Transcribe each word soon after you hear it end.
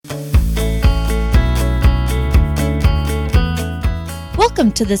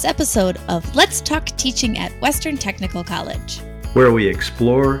Welcome to this episode of Let's Talk Teaching at Western Technical College, where we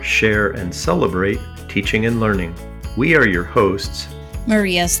explore, share, and celebrate teaching and learning. We are your hosts,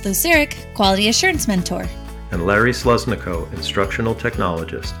 Maria Sluceric, Quality Assurance Mentor, and Larry Sluznico, Instructional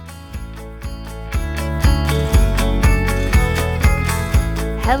Technologist.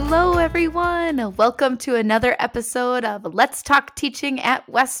 Hello, everyone. Welcome to another episode of Let's Talk Teaching at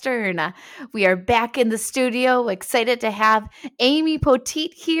Western. We are back in the studio, excited to have Amy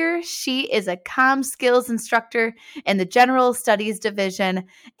Poteet here. She is a comm skills instructor in the General Studies Division.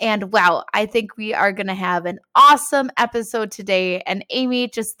 And wow, I think we are going to have an awesome episode today. And Amy,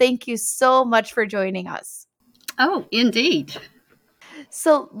 just thank you so much for joining us. Oh, indeed.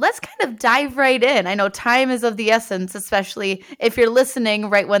 So let's kind of dive right in. I know time is of the essence, especially if you're listening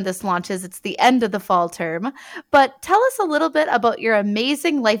right when this launches. It's the end of the fall term. But tell us a little bit about your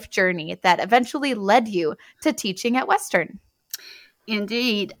amazing life journey that eventually led you to teaching at Western.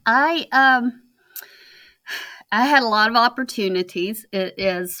 Indeed. I had a lot of opportunities, it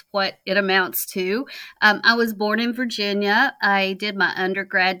is what it amounts to. I was born in Virginia. I did my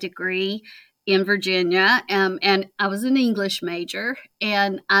undergrad degree in Virginia, and I was an English major,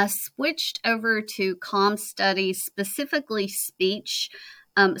 and I switched over to comm studies, specifically speech,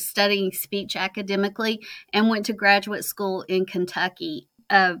 studying speech academically, and went to graduate school in Kentucky.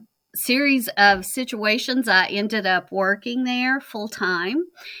 A series of situations, I ended up working there full time,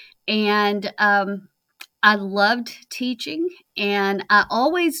 and I loved teaching, and I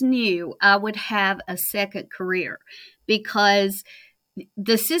always knew I would have a second career because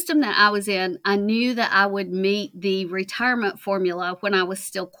the system that I was in, I knew that I would meet the retirement formula when I was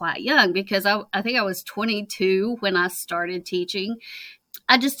still quite young, because I think I was 22 when I started teaching.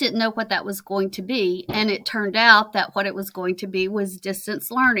 I just didn't know what that was going to be. And it turned out that what it was going to be was distance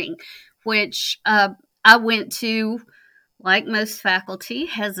learning, which I went to, like most faculty,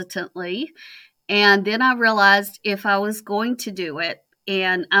 hesitantly. And then I realized if I was going to do it,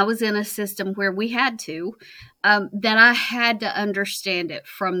 and I was in a system where we had to, that I had to understand it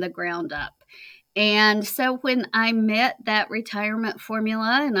from the ground up. And so when I met that retirement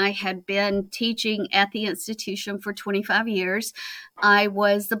formula, and I had been teaching at the institution for 25 years, I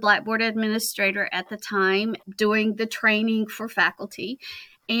was the Blackboard administrator at the time, doing the training for faculty.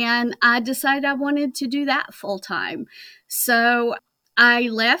 And I decided I wanted to do that full time. So I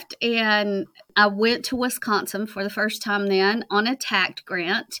left and I went to Wisconsin for the first time then on a TACT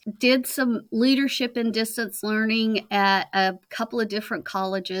grant, did some leadership and distance learning at a couple of different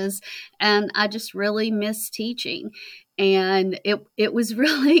colleges, and I just really missed teaching. And it was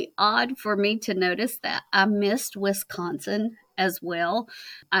really odd for me to notice that I missed Wisconsin as well.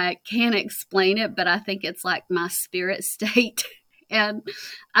 I can't explain it, but I think it's like my spirit state. And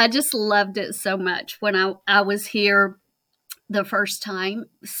I just loved it so much when I was here the first time.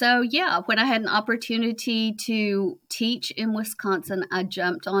 So yeah, when I had an opportunity to teach in Wisconsin, I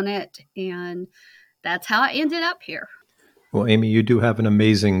jumped on it, and that's how I ended up here. Well, Amy, you do have an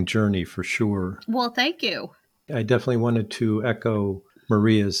amazing journey for sure. Well, thank you. I definitely wanted to echo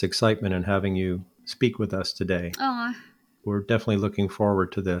Maria's excitement in having you speak with us today. We're definitely looking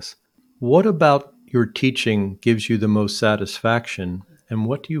forward to this. What about your teaching gives you the most satisfaction, and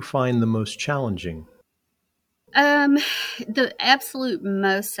what do you find the most challenging? The absolute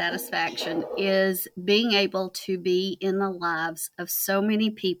most satisfaction is being able to be in the lives of so many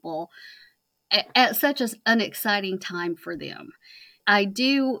people at such an exciting time for them. I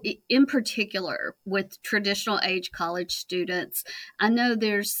do, in particular, with traditional age college students, I know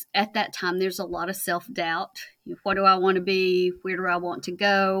at that time, there's a lot of self-doubt. What do I want to be? Where do I want to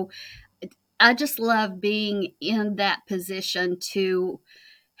go? I just love being in that position to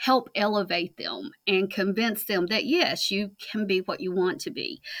help elevate them and convince them that, yes, you can be what you want to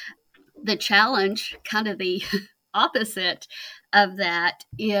be. The challenge, kind of the opposite of that,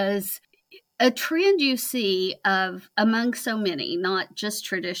 is a trend you see among so many, not just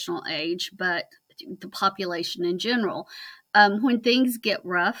traditional age, but the population in general. When things get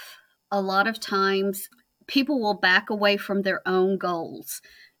rough, a lot of times people will back away from their own goals.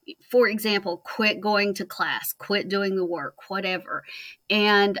 For example, quit going to class, quit doing the work, whatever.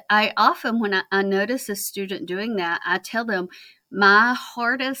 And I often, when I notice a student doing that, I tell them my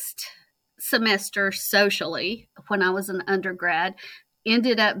hardest semester socially, when I was an undergrad,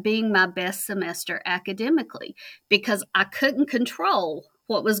 ended up being my best semester academically, because I couldn't control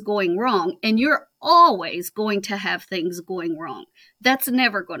what was going wrong. And you're always going to have things going wrong. That's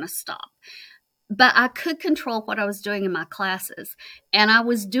never going to stop. But I could control what I was doing in my classes. And I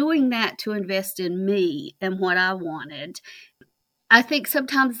was doing that to invest in me and what I wanted. I think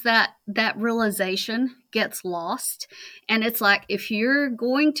sometimes that realization gets lost. And it's like, if you're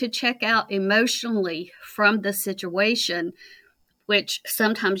going to check out emotionally from the situation, which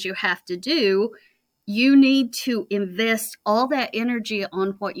sometimes you have to do, you need to invest all that energy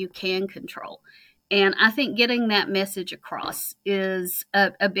on what you can control. And I think getting that message across is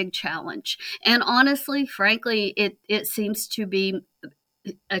a big challenge. And honestly, frankly, it seems to be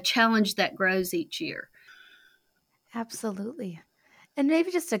a challenge that grows each year. Absolutely. And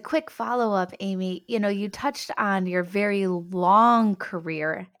maybe just a quick follow-up, Amy. You touched on your very long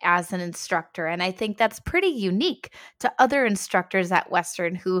career as an instructor, and I think that's pretty unique to other instructors at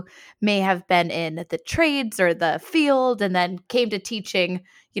Western who may have been in the trades or the field and then came to teaching,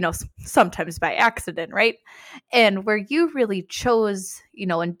 sometimes by accident, right? And where you really chose,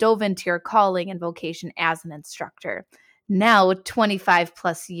 and dove into your calling and vocation as an instructor. Now, 25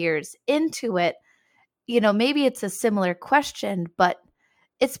 plus years into it, maybe it's a similar question, but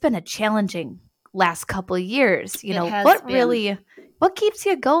it's been a challenging last couple of years. What keeps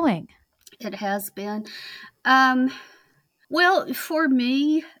you going? It has been. Well, for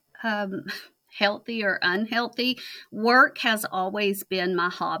me, healthy or unhealthy, work has always been my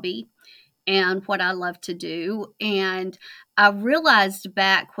hobby and what I love to do. And I realized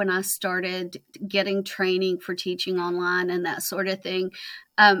back when I started getting training for teaching online and that sort of thing,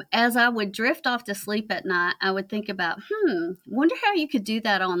 as I would drift off to sleep at night, I would think about, wonder how you could do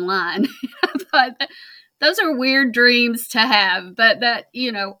that online. I thought those are weird dreams to have, but that,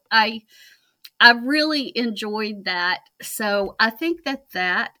 I really enjoyed that. So I think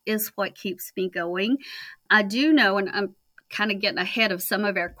that is what keeps me going. I do know, and I'm kind of getting ahead of some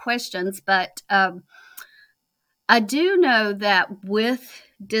of our questions, but I do know that with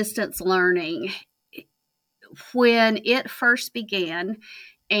distance learning, when it first began,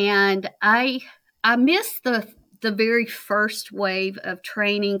 and I missed the very first wave of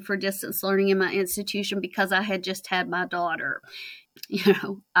training for distance learning in my institution because I had just had my daughter.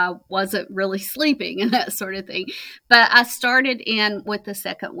 I wasn't really sleeping and that sort of thing. But I started in with the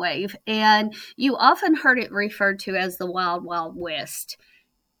second wave, and you often heard it referred to as the Wild, Wild West.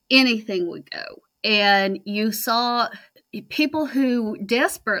 Anything would go. And you saw people who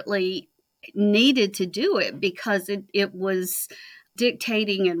desperately needed to do it because it was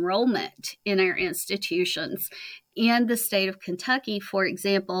dictating enrollment in our institutions. In the state of Kentucky, for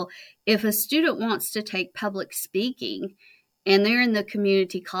example, if a student wants to take public speaking and they're in the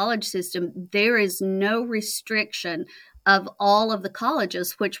community college system, there is no restriction of all of the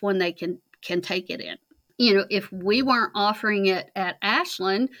colleges which one they can take it in. If we weren't offering it at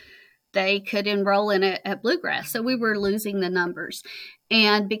Ashland, they could enroll in it at Bluegrass. So we were losing the numbers.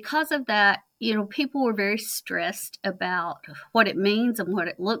 And because of that, people were very stressed about what it means and what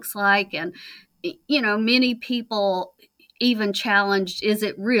it looks like. And, many people even challenged, is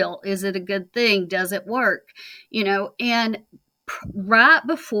it real? Is it a good thing? Does it work? And right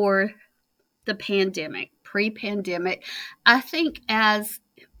before the pandemic, pre-pandemic, I think as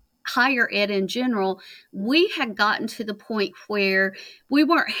higher ed in general, we had gotten to the point where we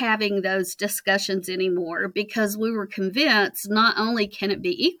weren't having those discussions anymore because we were convinced not only can it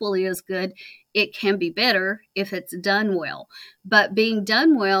be equally as good, it can be better if it's done well. But being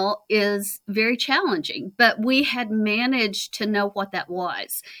done well is very challenging. But we had managed to know what that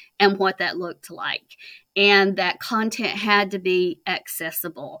was and what that looked like. And that content had to be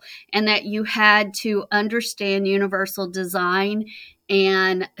accessible and that you had to understand universal design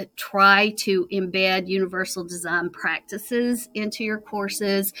and try to embed universal design practices into your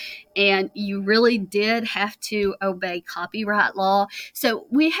courses. And you really did have to obey copyright law. So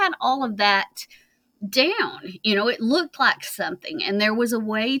we had all of that down. It looked like something, and there was a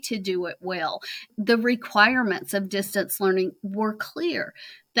way to do it well. The requirements of distance learning were clear,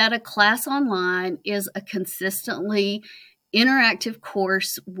 that a class online is a consistently interactive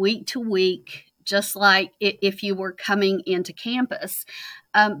course week to week, just like if you were coming into campus.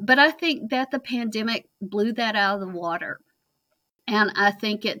 But I think that the pandemic blew that out of the water. And I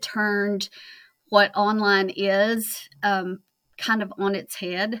think it turned what online is kind of on its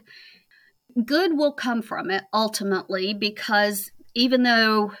head. Good will come from it ultimately, because even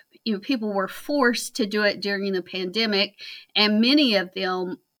though people were forced to do it during the pandemic, and many of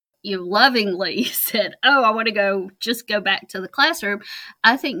them lovingly said, oh, I want to just go back to the classroom,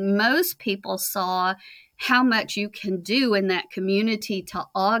 I think most people saw how much you can do in that community to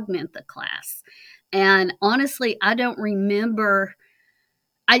augment the class. And honestly, I don't remember,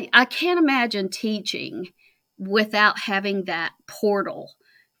 I can't imagine teaching without having that portal,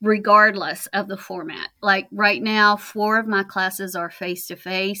 regardless of the format. Like right now, 4 of my classes are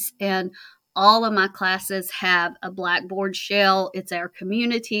face-to-face, and all of my classes have a Blackboard shell. It's our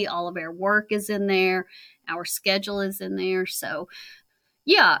community. All of our work is in there. Our schedule is in there. So,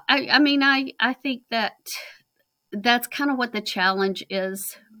 yeah, I think that that's kind of what the challenge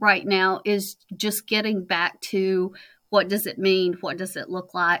is right now, is just getting back to what does it mean? What does it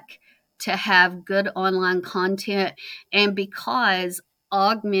look like to have good online content? And because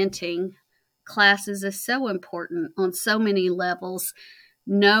augmenting classes is so important on so many levels,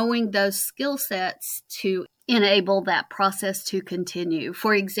 knowing those skill sets to enable that process to continue.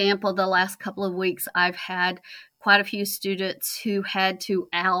 For example, the last couple of weeks, I've had quite a few students who had to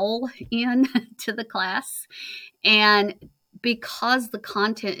owl in to the class. And because the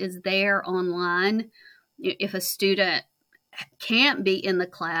content is there online, if a student can't be in the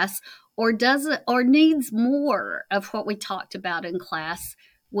class or doesn't or needs more of what we talked about in class,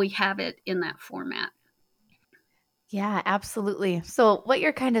 we have it in that format. Yeah, absolutely. So what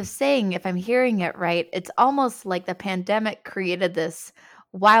you're kind of saying, if I'm hearing it right, it's almost like the pandemic created this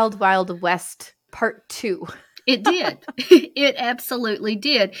wild, wild west part 2. It did. It absolutely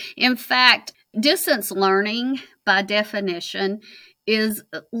did. In fact, distance learning by definition is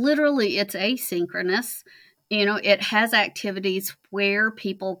literally, it's asynchronous. It has activities where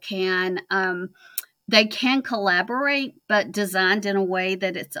people can, they can collaborate, but designed in a way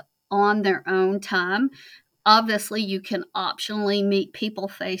that it's on their own time. Obviously, you can optionally meet people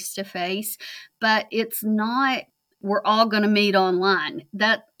face to face, but it's not, we're all going to meet online.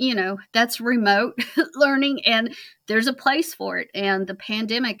 That's remote learning, and there's a place for it. And the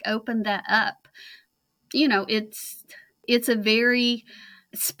pandemic opened that up. It's a very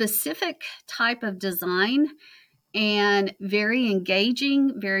specific type of design and very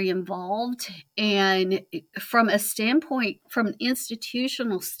engaging, very involved. And from an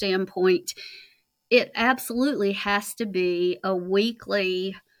institutional standpoint, it absolutely has to be a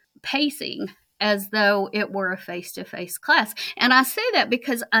weekly pacing as though it were a face-to-face class. And I say that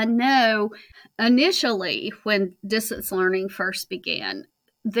because I know initially when distance learning first began,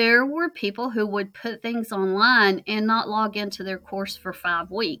 there were people who would put things online and not log into their course for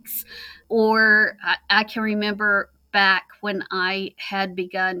 5 weeks. Or I can remember back when I had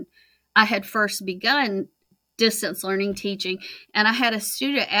first begun distance learning teaching, and I had a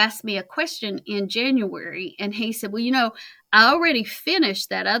student ask me a question in January, and he said, well, I already finished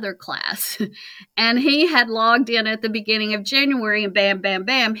that other class. And he had logged in at the beginning of January, and bam, bam,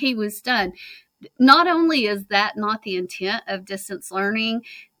 bam, he was done. Not only is that not the intent of distance learning,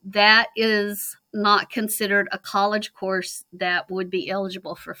 that is not considered a college course that would be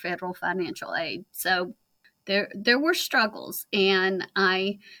eligible for federal financial aid. So there were struggles, and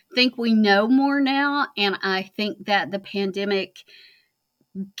I think we know more now, and I think that the pandemic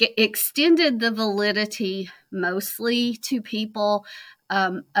extended the validity mostly to people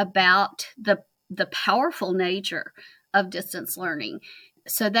about the powerful nature of distance learning.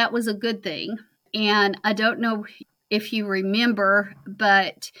 So that was a good thing. And I don't know if you remember,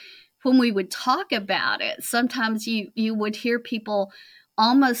 but when we would talk about it, sometimes you would hear people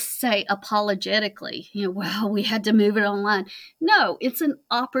almost say apologetically, well, we had to move it online. No, it's an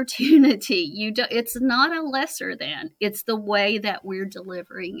opportunity. It's not a lesser than. It's the way that we're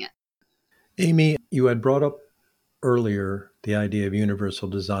delivering it. Amy, you had brought up earlier the idea of universal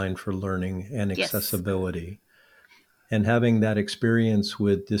design for learning and accessibility. Yes. And having that experience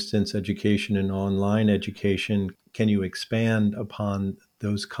with distance education and online education, can you expand upon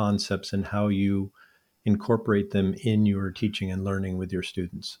those concepts and how you incorporate them in your teaching and learning with your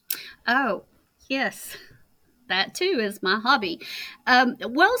students? Oh, yes. That too is my hobby.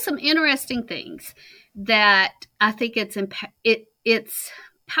 Some interesting things that I think it's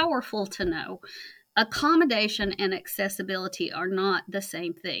powerful to know. Accommodation and accessibility are not the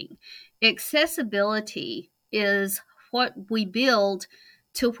same thing. Accessibility is what we build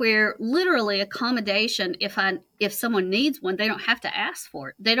to where literally accommodation, if someone needs one, they don't have to ask for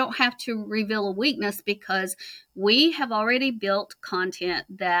it. They don't have to reveal a weakness because we have already built content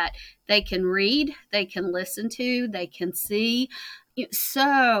that they can read, they can listen to, they can see.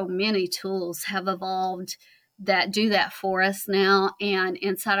 So many tools have evolved that do that for us now. And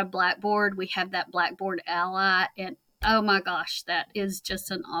inside of Blackboard, we have that Blackboard Ally. And oh my gosh, that is just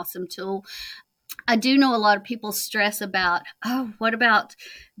an awesome tool. I do know a lot of people stress about, what about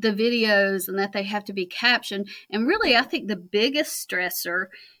the videos and that they have to be captioned? And really, I think the biggest stressor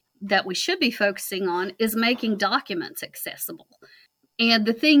that we should be focusing on is making documents accessible. And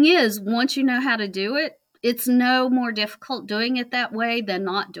the thing is, once you know how to do it, it's no more difficult doing it that way than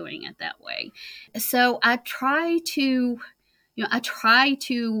not doing it that way. So I try to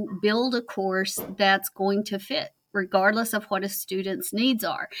build a course that's going to fit regardless of what a student's needs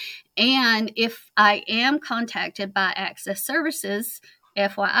are. And if I am contacted by Access Services,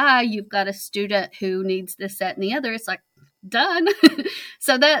 FYI, you've got a student who needs this, that, and the other, it's like, done.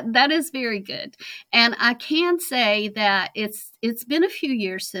 So that is very good. And I can say that it's been a few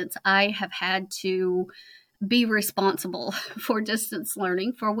years since I have had to be responsible for distance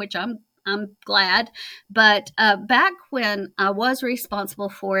learning, for which I'm glad. But back when I was responsible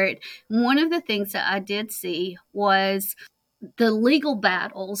for it, one of the things that I did see was the legal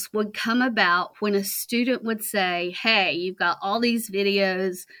battles would come about when a student would say, hey, you've got all these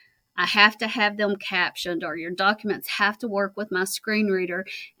videos, I have to have them captioned, or your documents have to work with my screen reader.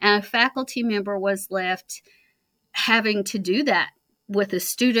 And a faculty member was left having to do that with a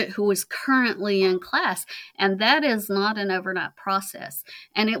student who was currently in class. And that is not an overnight process.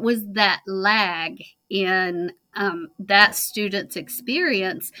 And it was that lag in that student's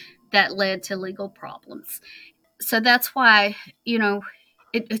experience that led to legal problems. So that's why,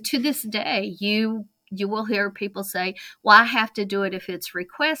 to this day, you will hear people say, well, I have to do it if it's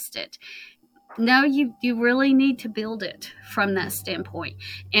requested. No, you really need to build it from that standpoint.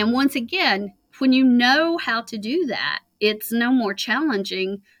 And once again, when you know how to do that, it's no more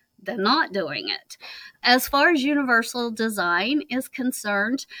challenging than not doing it. As far as universal design is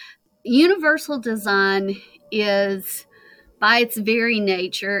concerned, universal design is, by its very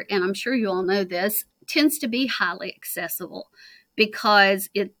nature, and I'm sure you all know this, tends to be highly accessible because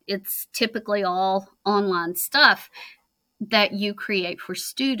it's typically all online stuff that you create for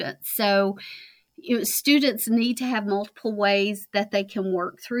students. So students need to have multiple ways that they can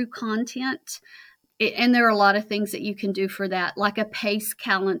work through content. And there are a lot of things that you can do for that, like a PACE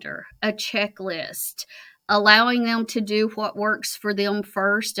calendar, a checklist, allowing them to do what works for them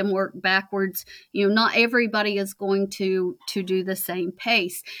first and work backwards. Not everybody is going to do the same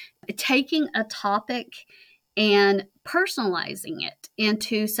pace. Taking a topic and personalizing it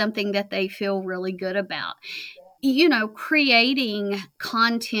into something that they feel really good about. Creating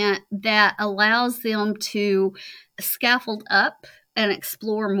content that allows them to scaffold up and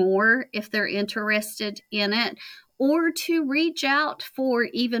explore more if they're interested in it, or to reach out for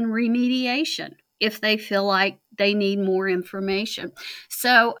even remediation if they feel like they need more information.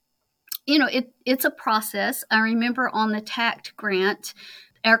 So, it's a process. I remember on the TACT grant,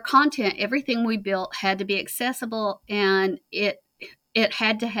 our content, everything we built had to be accessible, and it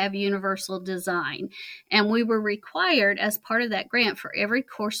had to have universal design. And we were required, as part of that grant, for every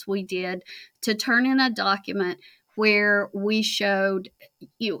course we did, to turn in a document where we showed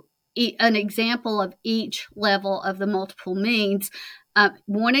an example of each level of the multiple means,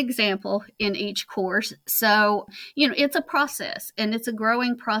 one example in each course. So, it's a process, and it's a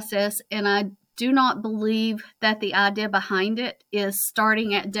growing process. And I do not believe that the idea behind it is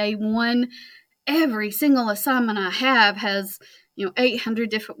starting at day one. Every single assignment I have has 800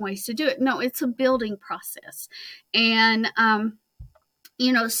 different ways to do it. No, it's a building process. And,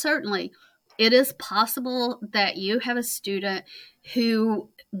 certainly it is possible that you have a student who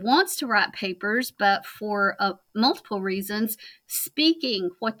wants to write papers, but for multiple reasons,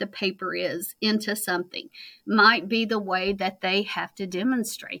 speaking what the paper is into something might be the way that they have to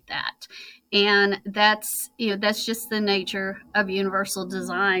demonstrate that. And that's just the nature of universal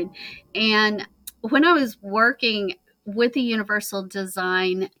design. And when I was working with the universal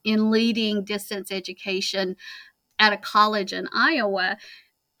design in leading distance education at a college in Iowa,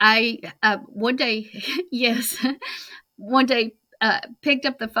 I one day picked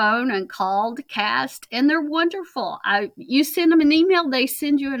up the phone and called CAST, and they're wonderful. You send them an email, they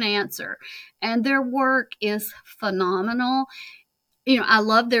send you an answer, and their work is phenomenal. I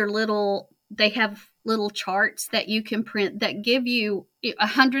love they have little charts that you can print that give you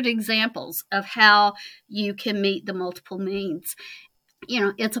 100 examples of how you can meet the multiple means.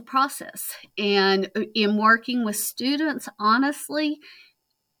 It's a process. And in working with students, honestly,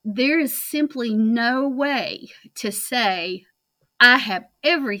 there is simply no way to say, I have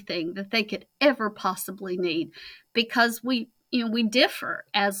everything that they could ever possibly need, because we differ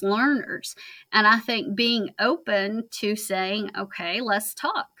as learners. And I think being open to saying, okay, let's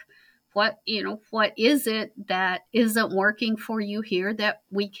talk. What is it that isn't working for you here that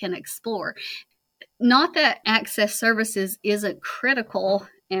we can explore? Not that Access Services isn't critical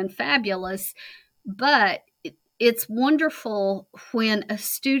and fabulous, but it's wonderful when a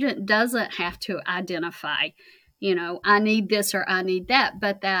student doesn't have to identify, I need this or I need that,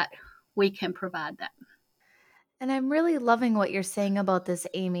 but that we can provide that. And I'm really loving what you're saying about this,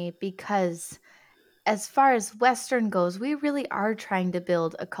 Amy, because as far as Western goes, we really are trying to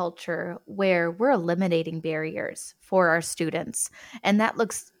build a culture where we're eliminating barriers for our students. And that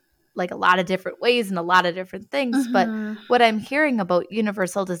looks like a lot of different ways and a lot of different things. But what I'm hearing about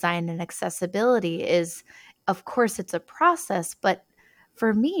universal design and accessibility is, of course, it's a process, but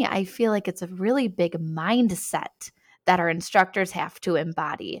for me, I feel like it's a really big mindset that our instructors have to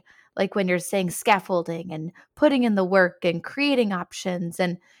embody. Like when you're saying scaffolding and putting in the work and creating options,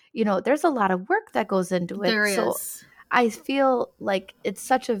 and there's a lot of work that goes into it. There is. I feel like it's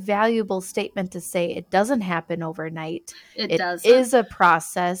such a valuable statement to say it doesn't happen overnight. It doesn't. Is a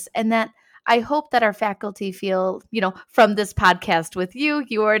process, and that I hope that our faculty feel, from this podcast with you,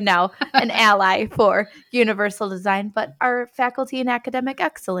 you are now an ally for universal design, but our faculty in academic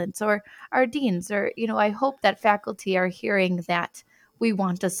excellence or our deans, or, I hope that faculty are hearing that we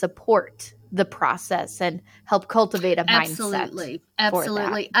want to support the process and help cultivate a mindset.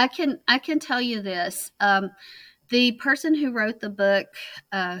 Absolutely. I can tell you this. The person who wrote the book,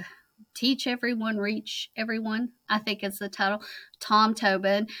 Teach Everyone, Reach Everyone, I think is the title, Tom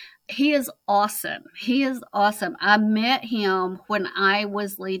Tobin. He is awesome. I met him when I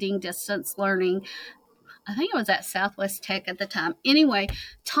was leading distance learning. I think I was at Southwest Tech at the time. Anyway,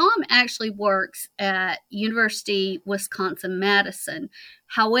 Tom actually works at University Wisconsin-Madison.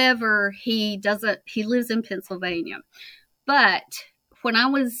 However, he lives in Pennsylvania. But when I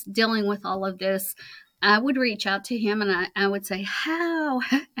was dealing with all of this, I would reach out to him and I would say, how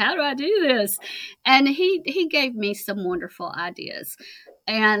do I do this? And he gave me some wonderful ideas.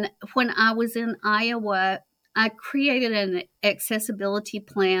 And when I was in Iowa, I created an accessibility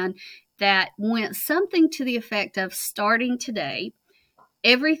plan that went something to the effect of, starting today,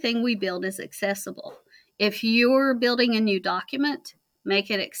 everything we build is accessible. If you're building a new document, make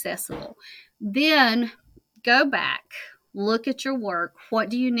it accessible. Then go back, look at your work. What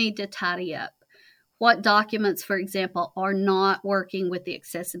do you need to tidy up? What documents, for example, are not working with the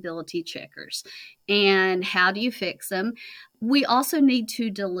accessibility checkers? And how do you fix them? We also need to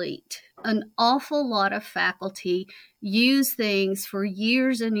delete. An awful lot of faculty use things for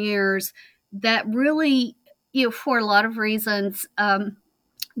years and years that really, for a lot of reasons,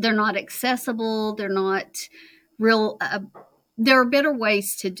 they're not accessible. They're not real. There are better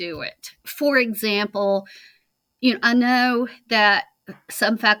ways to do it. For example, I know that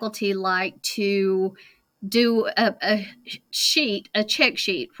some faculty like to do a check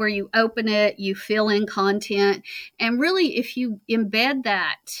sheet where you open it, you fill in content, and really if you embed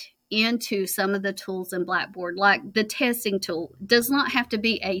that into some of the tools in Blackboard, like the testing tool, does not have to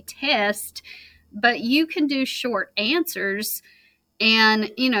be a test, but you can do short answers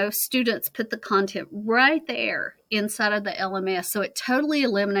and, students put the content right there inside of the LMS. So it totally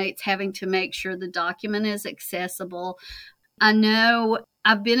eliminates having to make sure the document is accessible. I know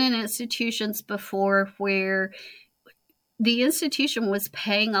I've been in institutions before where the institution was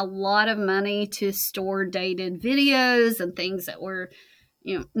paying a lot of money to store dated videos and things that were,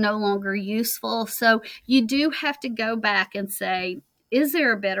 no longer useful. So you do have to go back and say, is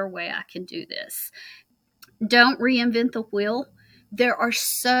there a better way I can do this? Don't reinvent the wheel. There are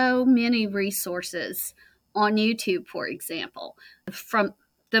so many resources on YouTube, for example, from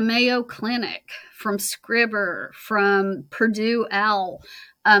the Mayo Clinic, from Scribber, from Purdue OWL.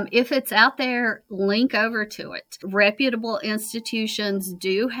 If it's out there, link over to it. Reputable institutions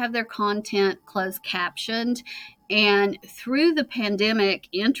do have their content closed captioned. And through the pandemic,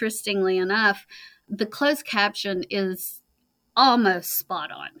 interestingly enough, the closed caption is almost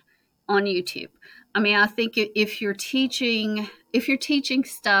spot on YouTube. I mean, I think if you're teaching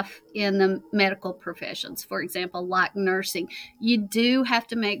stuff in the medical professions, for example, like nursing, you do have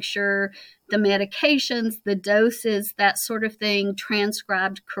to make sure the medications, the doses, that sort of thing,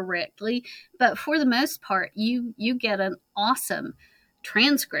 transcribed correctly. But for the most part, you get an awesome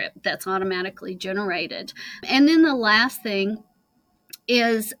transcript that's automatically generated. And then the last thing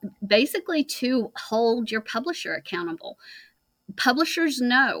is basically to hold your publisher accountable. Publishers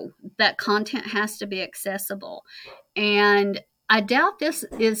know that content has to be accessible. And I doubt this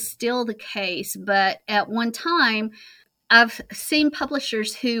is still the case, but at one time, I've seen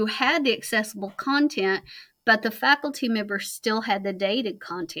publishers who had the accessible content, but the faculty members still had the dated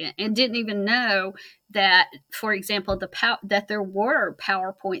content and didn't even know that, for example, that there were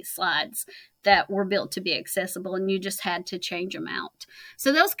PowerPoint slides that were built to be accessible, and you just had to change them out.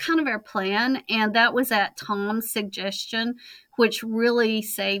 So that was kind of our plan, and that was at Tom's suggestion, which really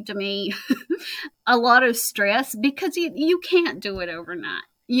saved me a lot of stress, because you can't do it overnight.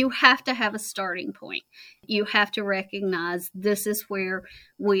 You have to have a starting point. You have to recognize this is where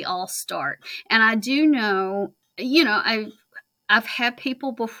we all start. And I do know, I've had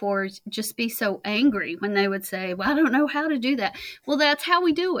people before just be so angry when they would say, well, I don't know how to do that. Well, that's how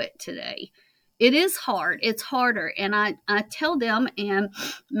we do it today. it is hard. It's harder. And I tell them, and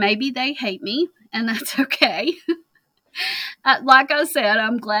maybe they hate me, and that's okay. Like I said,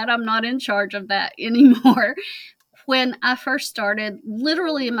 I'm glad I'm not in charge of that anymore. When I first started,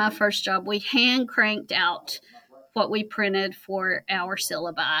 literally in my first job, we hand cranked out what we printed for our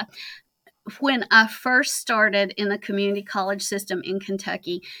syllabi. When I first started in the community college system in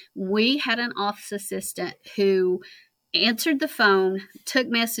Kentucky, we had an office assistant who answered the phone, took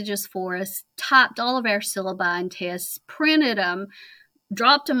messages for us, typed all of our syllabi and tests, printed them,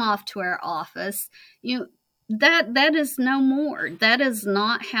 dropped them off to our office. That is no more. That is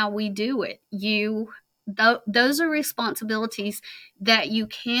not how we do it. Those are responsibilities that you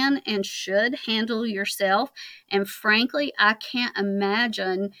can and should handle yourself. And frankly, I can't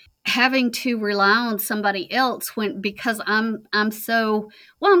imagine having to rely on somebody else because I'm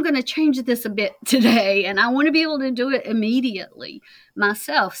going to change this a bit today, and I want to be able to do it immediately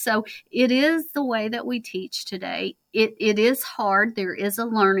myself. So it is the way that we teach today. It is hard. There is a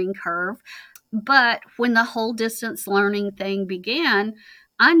learning curve. But when the whole distance learning thing began,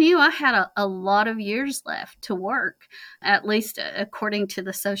 I knew I had a lot of years left to work, at least according to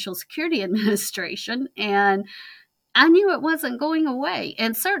the Social Security Administration. And I knew it wasn't going away.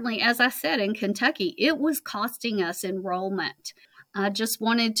 And certainly, as I said, in Kentucky, it was costing us enrollment. I just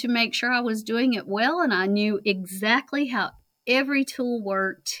wanted to make sure I was doing it well, and I knew exactly how every tool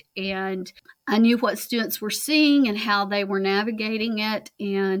worked, and I knew what students were seeing and how they were navigating it.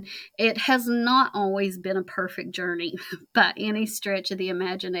 And it has not always been a perfect journey by any stretch of the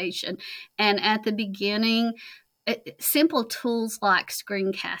imagination. And at the beginning, simple tools like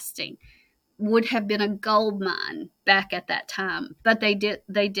screencasting would have been a gold mine back at that time, but they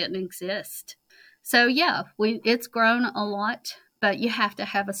didn't exist. So yeah, it's grown a lot, but you have to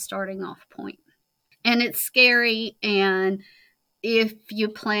have a starting off point. And it's scary, and if you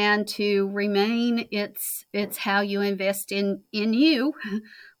plan to remain, it's how you invest in you.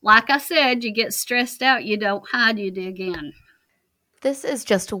 Like I said, you get stressed out, you don't hide, you dig in. This is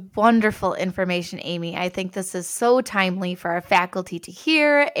just wonderful information, Amy. I think this is so timely for our faculty to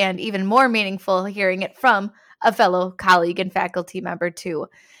hear, and even more meaningful hearing it from a fellow colleague and faculty member too.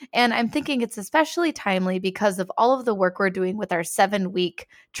 And I'm thinking it's especially timely because of all of the work we're doing with our 7-week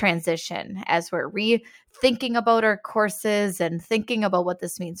transition as we're rethinking about our courses and thinking about what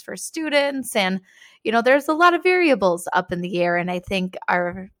this means for students. And, there's a lot of variables up in the air. And I think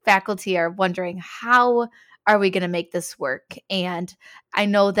our faculty are wondering, how are we going to make this work? And I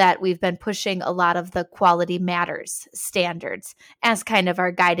know that we've been pushing a lot of the quality matters standards as kind of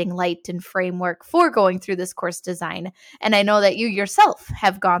our guiding light and framework for going through this course design. And I know that you yourself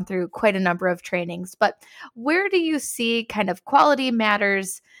have gone through quite a number of trainings, but where do you see kind of quality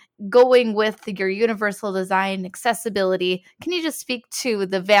matters going with your universal design accessibility? Can you just speak to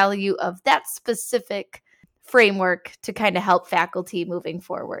the value of that specific framework to kind of help faculty moving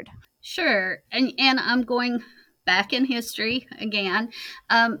forward? Sure. And I'm going back in history again.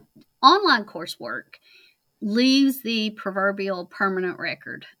 Online coursework leaves the proverbial permanent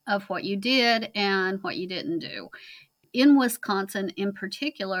record of what you did and what you didn't do. In Wisconsin in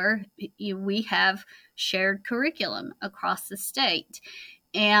particular, we have shared curriculum across the state.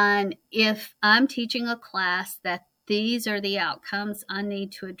 And if I'm teaching a class that these are the outcomes I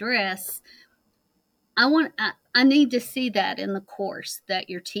need to address, I need to see that in the course that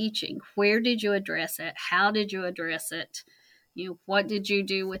you're teaching. Where did you address it? How did you address it? What did you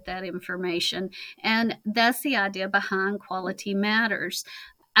do with that information? And that's the idea behind Quality Matters.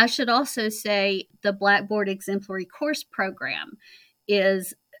 I should also say the Blackboard Exemplary Course Program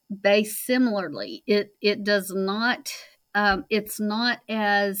is based similarly. It does not, it's not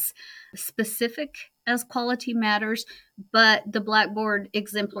as specific as Quality Matters, but the Blackboard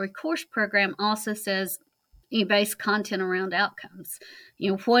Exemplary Course Program also says you base content around outcomes.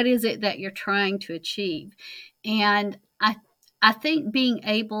 What is it that you're trying to achieve? And I think being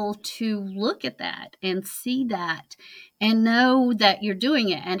able to look at that and see that and know that you're doing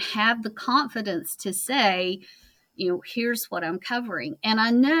it and have the confidence to say, here's what I'm covering. And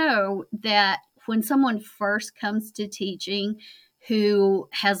I know that when someone first comes to teaching who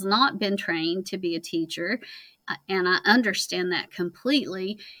has not been trained to be a teacher, and I understand that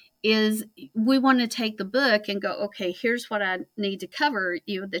completely, is we want to take the book and go, okay, here's what I need to cover,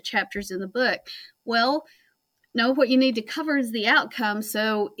 the chapters in the book. Well, no, what you need to cover is the outcome.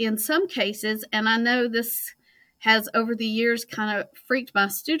 So in some cases, and I know this has over the years kind of freaked my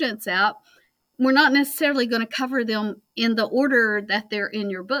students out, we're not necessarily going to cover them in the order that they're in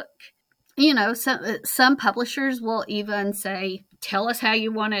your book. Some publishers will even say, tell us how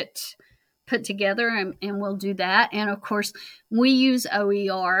you want it put together, and we'll do that. And of course, we use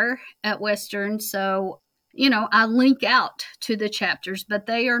OER at Western, so I link out to the chapters, but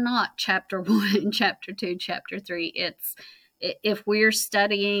they are not chapter 1, chapter 2, chapter 3. It's if we're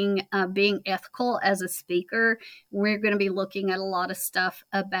studying being ethical as a speaker, we're going to be looking at a lot of stuff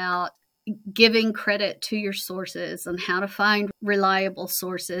about giving credit to your sources and how to find reliable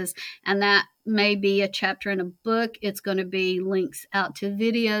sources. And that may be a chapter in a book. It's going to be links out to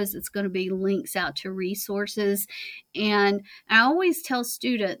videos. It's going to be links out to resources. And I always tell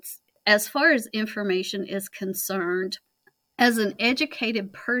students, as far as information is concerned, as an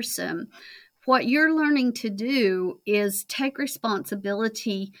educated person, what you're learning to do is take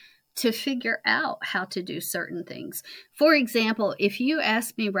responsibility to figure out how to do certain things. For example, if you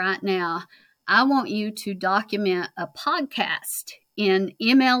ask me right now, I want you to document a podcast in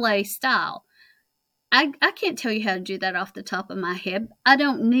MLA style. I can't tell you how to do that off the top of my head. I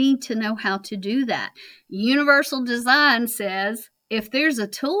don't need to know how to do that. Universal design says if there's a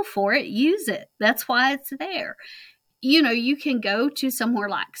tool for it, use it. That's why it's there. You can go to somewhere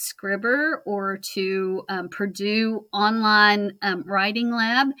like Scribber or to Purdue Online Writing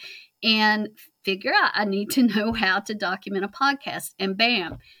Lab and figure out, I need to know how to document a podcast, and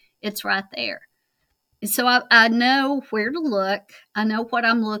bam, it's right there. So I know where to look. I know what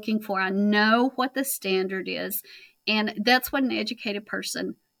I'm looking for. I know what the standard is. And that's what an educated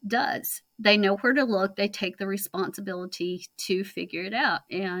person does. They know where to look. They take the responsibility to figure it out.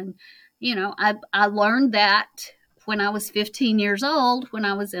 And, I learned that when I was 15 years old, when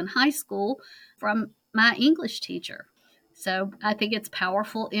I was in high school, from my English teacher. So I think it's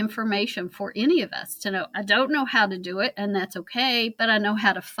powerful information for any of us to know. I don't know how to do it, and that's okay, but I know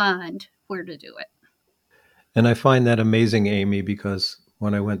how to find where to do it. And I find that amazing, Amy, because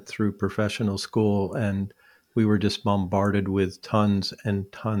when I went through professional school and we were just bombarded with tons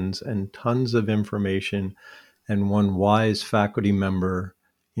and tons and tons of information, and one wise faculty member,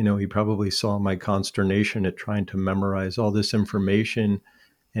 he probably saw my consternation at trying to memorize all this information.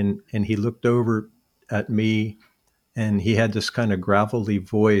 And he looked over at me and he had this kind of gravelly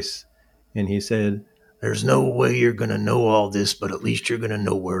voice. And he said, "There's no way you're going to know all this, but at least you're going to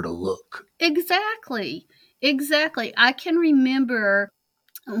know where to look." Exactly. I can remember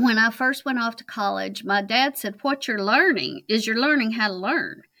when I first went off to college, my dad said, what you're learning is you're learning how to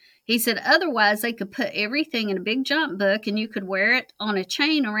learn. He said, otherwise they could put everything in a big jump book and you could wear it on a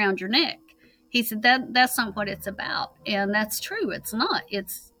chain around your neck. He said, that's not what it's about. And that's true. It's not.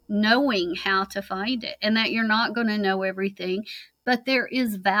 It's knowing how to find it, and that you're not going to know everything, but there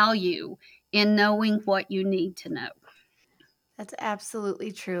is value in knowing what you need to know. That's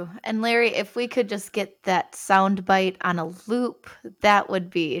absolutely true. And Larry, if we could just get that sound bite on a loop, that would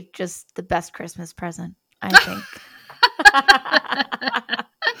be just the best Christmas present, I think.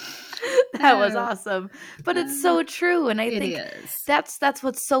 That was awesome. But it's so true. And I think that's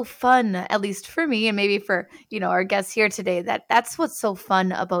what's so fun, at least for me, and maybe for, our guests here today, that's what's so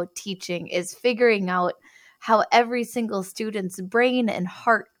fun about teaching, is figuring out how every single student's brain and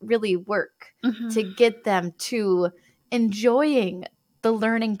heart really work to get them to enjoying the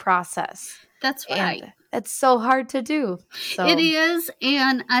learning process. That's right. And it's so hard to do. So. It is.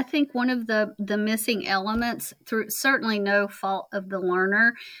 And I think one of the missing elements, through certainly no fault of the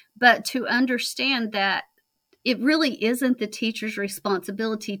learner, but to understand that it really isn't the teacher's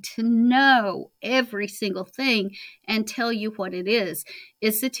responsibility to know every single thing and tell you what it is.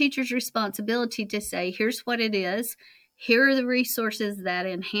 It's the teacher's responsibility to say, here's what it is. Here are the resources that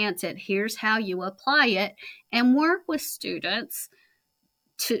enhance it. Here's how you apply it, and work with students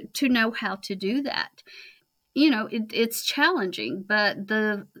to know how to do that. It's challenging, but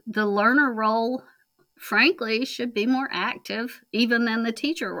the learner role, frankly, should be more active even than the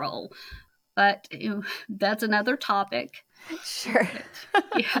teacher role. But that's another topic. Sure.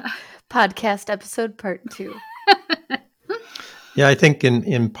 Yeah. Podcast episode part 2. Yeah, I think in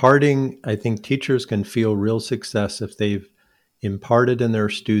imparting, I think teachers can feel real success if they've imparted in their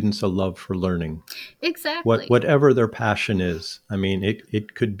students a love for learning. Exactly. Whatever their passion is. I mean,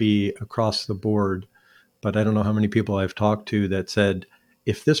 it could be across the board, but I don't know how many people I've talked to that said,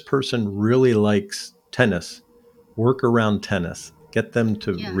 if this person really likes tennis, work around tennis. Get them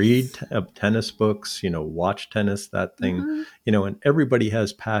to read tennis books, watch tennis, that thing, and everybody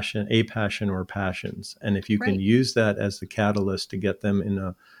has a passion or passions. And if you can use that as the catalyst to get them in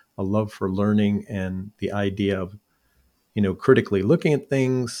a love for learning and the idea of, critically looking at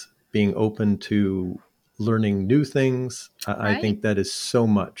things, being open to learning new things, I think that is so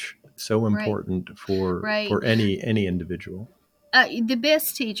important for any individual. The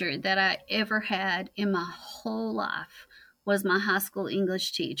best teacher that I ever had in my whole life was my high school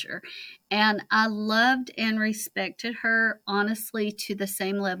English teacher. And I loved and respected her, honestly, to the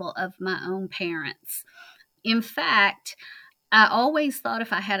same level of my own parents. In fact, I always thought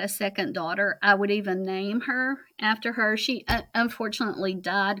if I had a second daughter, I would even name her after her. She unfortunately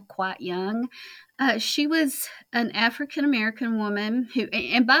died quite young. She was an African American woman who,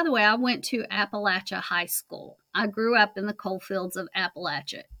 and by the way, I went to Appalachia High School. I grew up in the coal fields of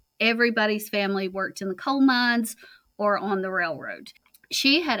Appalachia. Everybody's family worked in the coal mines or on the railroad.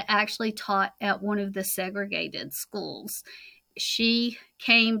 She had actually taught at one of the segregated schools. She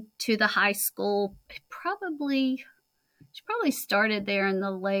came to the high school she probably started there in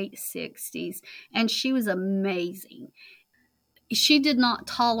the late 60s, and she was amazing. She did not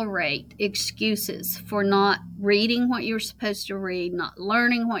tolerate excuses for not reading what you were supposed to read, not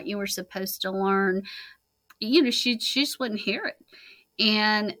learning what you were supposed to learn. She just wouldn't hear it.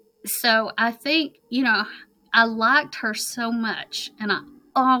 And so I think, I liked her so much, and I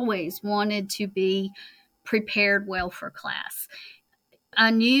always wanted to be prepared well for class. I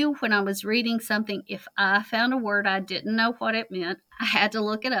knew when I was reading something, if I found a word I didn't know what it meant, I had to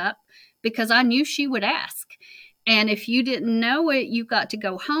look it up because I knew she would ask. And if you didn't know it, you got to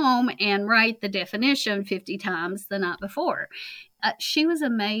go home and write the definition 50 times the night before. She was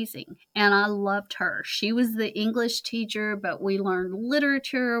amazing, and I loved her. She was the English teacher, but we learned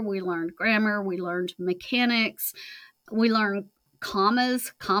literature, we learned grammar, we learned mechanics, we learned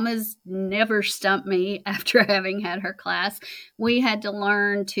commas. Commas never stumped me after having had her class. We had to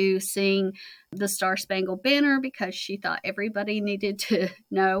learn to sing the Star Spangled Banner because she thought everybody needed to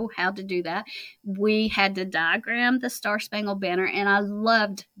know how to do that. We had to diagram the Star Spangled Banner, and I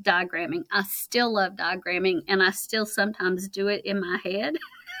loved diagramming. I still love diagramming, and I still sometimes do it in my head.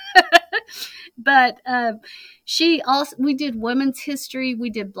 But we did women's history, we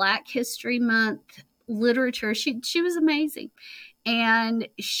did Black History Month, literature. She was amazing. And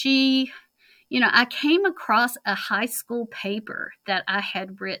I came across a high school paper that I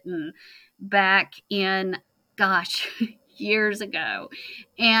had written back in, years ago.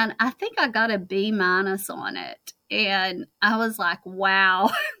 And I think I got a B- on it. And I was like, wow,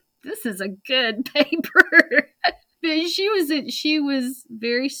 this is a good paper. She was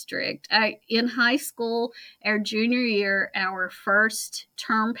very strict. In high school, our junior year, our first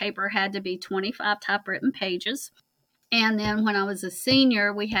term paper had to be 25 typewritten pages. And then when I was a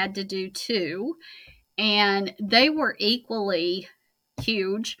senior, we had to do 2, and they were equally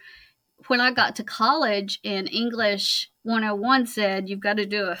huge. When I got to college, in English 101 said, you've got to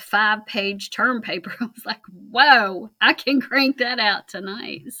do a 5-page term paper. I was like, whoa, I can crank that out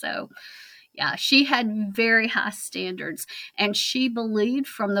tonight. So yeah, she had very high standards, and she believed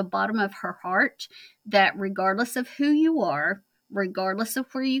from the bottom of her heart that regardless of who you are, regardless of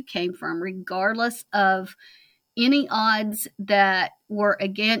where you came from, regardless of any odds that were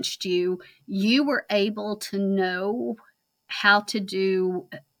against you, you were able to know how to do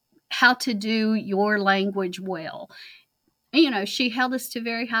your language well. She held us to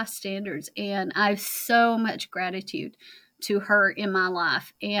very high standards, and I have so much gratitude to her in my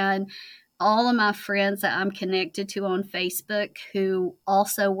life. And all of my friends that I'm connected to on Facebook who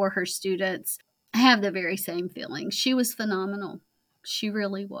also were her students have the very same feelings. She was phenomenal. She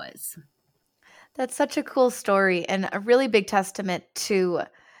really was. That's such a cool story and a really big testament to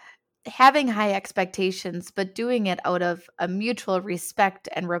having high expectations, but doing it out of a mutual respect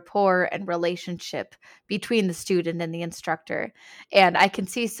and rapport and relationship between the student and the instructor. And I can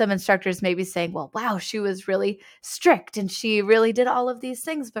see some instructors maybe saying, well, wow, she was really strict and she really did all of these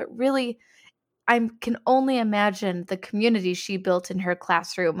things, but really I can only imagine the community she built in her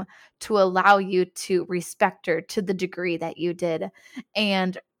classroom to allow you to respect her to the degree that you did.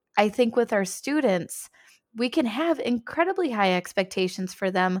 And I think with our students, we can have incredibly high expectations for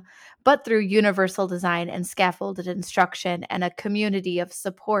them, but through universal design and scaffolded instruction and a community of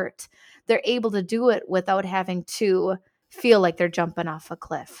support, they're able to do it without having to feel like they're jumping off a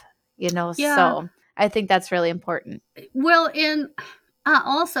cliff, Yeah. So I think that's really important. Well, and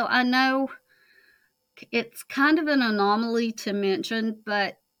I know it's kind of an anomaly to mention,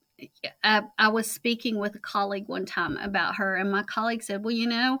 but I was speaking with a colleague one time about her, and my colleague said,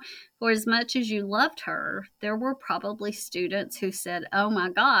 well, for as much as you loved her, there were probably students who said, oh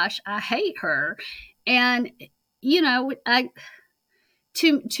my gosh, I hate her. And,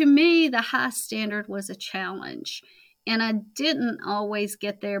 to me, the high standard was a challenge. And I didn't always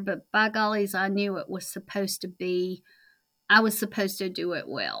get there, but by gollies, I knew it was supposed to be, I was supposed to do it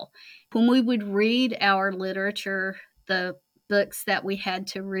well. When we would read our literature, the books that we had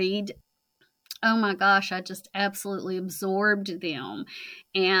to read, oh my gosh, I just absolutely absorbed them.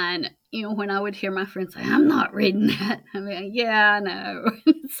 And, when I would hear my friends say, I'm not reading that, I mean, yeah, I know.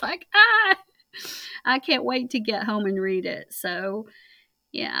 It's like, I can't wait to get home and read it. So,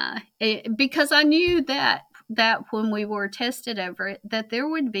 yeah, because I knew that when we were tested over it, that there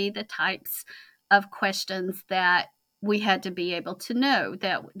would be the types of questions that we had to be able to know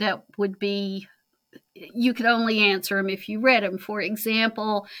that would be, you could only answer them if you read them. For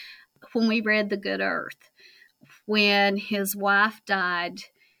example, when we read The Good Earth, when his wife died,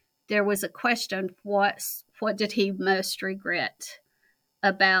 there was a question, what did he most regret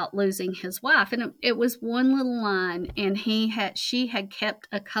about losing his wife? And it was one little line, and she had kept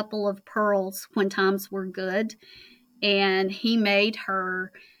a couple of pearls when times were good, and he made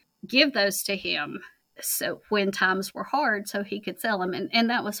her give those to him so when times were hard so he could sell them, and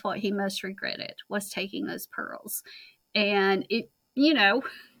that was what he most regretted, was taking those pearls. And it,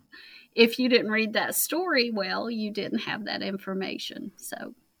 if you didn't read that story, well, you didn't have that information.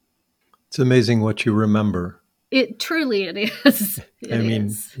 So it's amazing what you remember. It truly it is.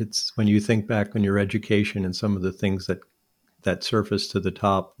 It's when you think back on your education and some of the things that surface to the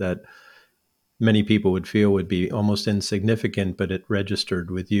top that many people would feel would be almost insignificant, but it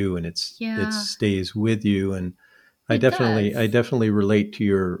registered with you, and it stays with you. And I definitely relate to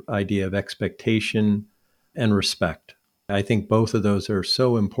your idea of expectation and respect. I think both of those are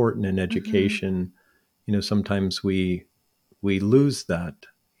so important in education. Mm-hmm. Sometimes we lose that.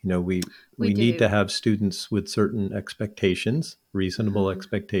 We need to have students with certain expectations, reasonable mm-hmm.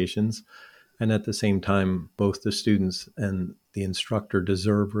 expectations. And at the same time, both the students and the instructor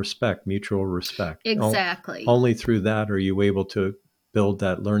deserve respect, mutual respect. Exactly. Only through that are you able to build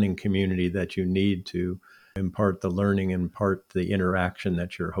that learning community that you need to impart the learning, impart the interaction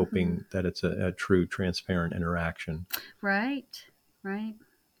that you're hoping mm-hmm. that it's a true, transparent interaction. Right.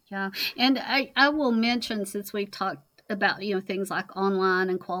 Yeah. And I will mention, since we've talked about, things like online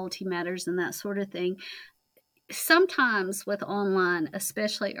and quality matters and that sort of thing, sometimes with online,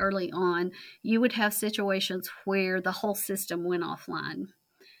 especially early on, you would have situations where the whole system went offline.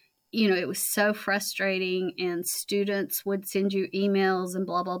 It was so frustrating, and students would send you emails and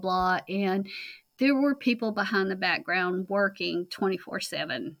blah, blah, blah. And there were people behind the background working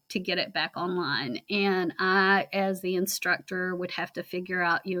 24/7 to get it back online. And I, as the instructor, would have to figure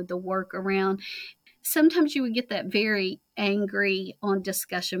out, the workaround. Sometimes you would get that very angry on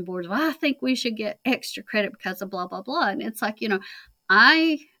discussion boards. Well, I think we should get extra credit because of blah, blah, blah. And it's like,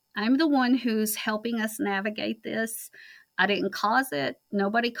 I'm the one who's helping us navigate this. I didn't cause it.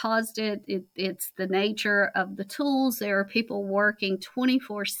 Nobody caused it. It's the nature of the tools. There are people working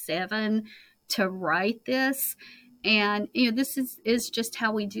 24/7 to write this. And, this is just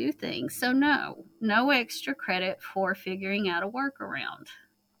how we do things. So no extra credit for figuring out a workaround.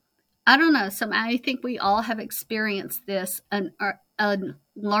 I don't know. I think we all have experienced this, a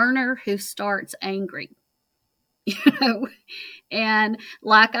learner who starts angry, and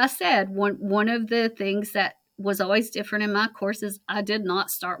like I said, one of the things that was always different in my course is I did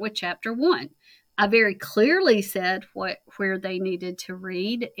not start with chapter 1. I very clearly said where they needed to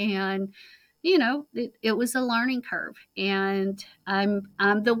read, and it was a learning curve, and I'm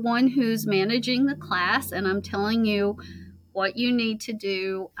the one who's managing the class, and I'm telling you what you need to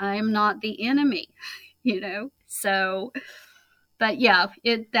do. I'm not the enemy, So, but yeah,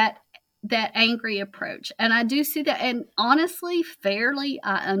 that angry approach, and I do see that, and honestly, fairly,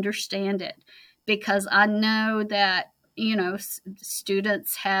 I understand it, because I know that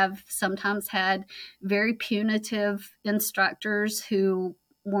students have sometimes had very punitive instructors who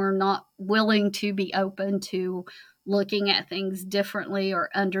were not willing to be open to looking at things differently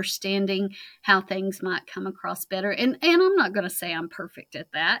or understanding how things might come across better. And I'm not going to say I'm perfect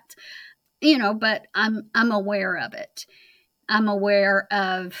at that, but I'm aware of it. I'm aware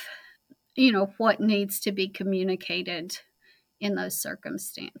of, what needs to be communicated in those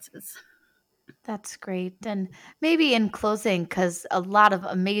circumstances. That's great. And maybe in closing, because a lot of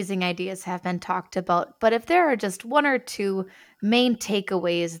amazing ideas have been talked about, but if there are just one or two main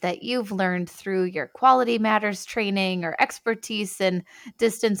takeaways that you've learned through your Quality Matters training or expertise in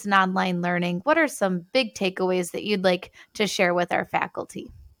distance and online learning, what are some big takeaways that you'd like to share with our faculty?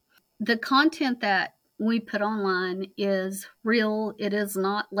 The content that we put online is real. It is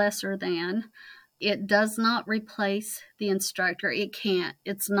not lesser than. It does not replace the instructor. It can't.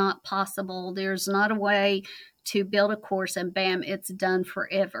 It's not possible. There's not a way to build a course and bam, it's done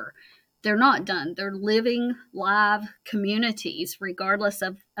forever. They're not done. They're living, live communities, regardless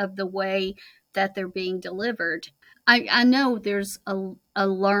of the way that they're being delivered. I know there's a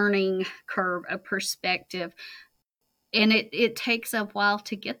learning curve, a perspective. And it takes a while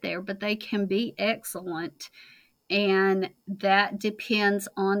to get there, but they can be excellent. And that depends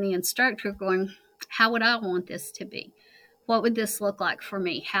on the instructor going, how would I want this to be? What would this look like for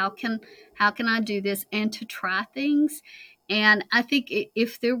me? How can I do this? And to try things. And I think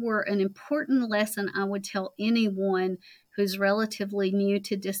if there were an important lesson I would tell anyone who's relatively new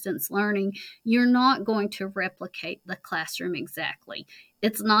to distance learning, you're not going to replicate the classroom exactly.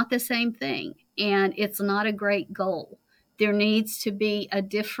 It's not the same thing, and it's not a great goal. There needs to be a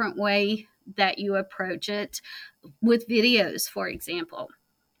different way that you approach it. With videos, for example,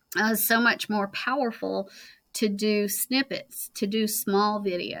 so much more powerful to do snippets, to do small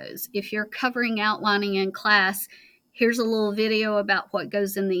videos. If you're covering outlining in class, here's a little video about what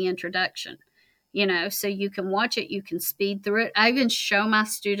goes in the introduction, so you can watch it, you can speed through it. I even show my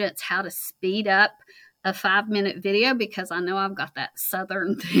students how to speed up a 5-minute video because I know I've got that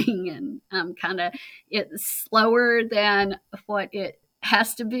Southern thing and I'm it's slower than what it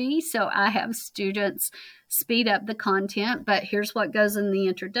has to be. So I have students speed up the content, but here's what goes in the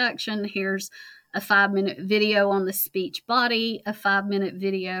introduction. Here's a 5-minute video on the speech body, a 5-minute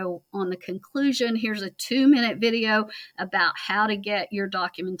video on the conclusion. Here's a 2-minute video about how to get your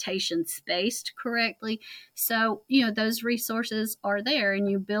documentation spaced correctly. So, those resources are there and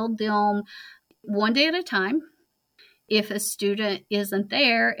you build them one day at a time. If a student isn't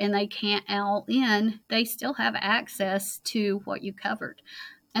there and they can't all in, they still have access to what you covered,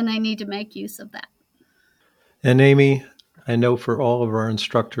 and they need to make use of that. And Amy, I know for all of our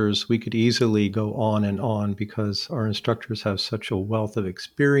instructors, we could easily go on and on because our instructors have such a wealth of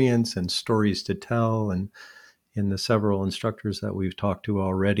experience and stories to tell. And in the several instructors that we've talked to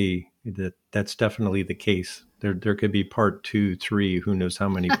already, that's definitely the case. There could be part 2, 3, who knows how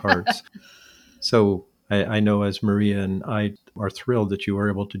many parts. So I know as Maria and I are thrilled that you were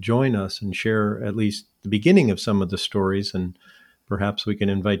able to join us and share at least the beginning of some of the stories, and perhaps we can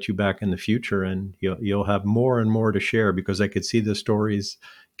invite you back in the future and you'll have more and more to share, because I could see the stories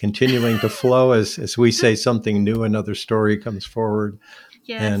continuing to flow as we say something new, another story comes forward.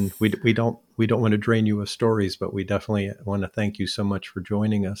 Yes. And we don't want to drain you with stories, but we definitely want to thank you so much for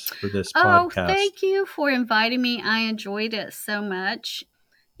joining us for this podcast. Thank you for inviting me. I enjoyed it so much.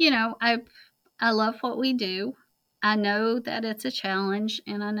 I love what we do. I know that it's a challenge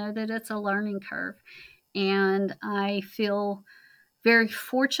and I know that it's a learning curve. And I feel very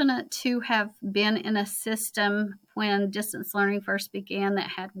fortunate to have been in a system when distance learning first began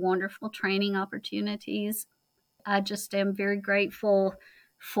that had wonderful training opportunities. I just am very grateful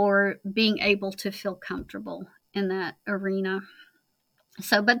for being able to feel comfortable in that arena.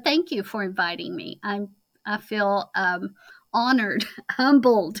 But thank you for inviting me. I feel honored,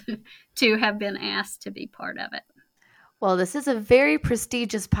 humbled to have been asked to be part of it. Well, this is a very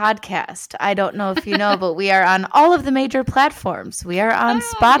prestigious podcast. I don't know if you know, but we are on all of the major platforms. We are on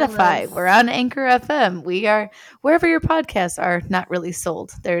Spotify. We're on Anchor FM. We are wherever your podcasts are not really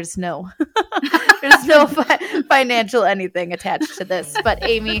sold. There's no financial anything attached to this. But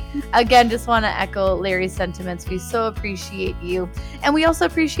Amy, again, just want to echo Larry's sentiments. We so appreciate you. And we also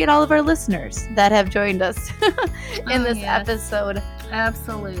appreciate all of our listeners that have joined us in this episode.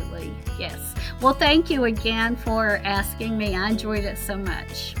 Absolutely. Yes. Well, thank you again for asking me. I enjoyed it so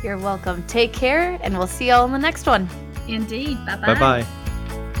much. You're welcome. Take care, and we'll see y'all in the next one. Indeed. Bye-bye. Bye-bye.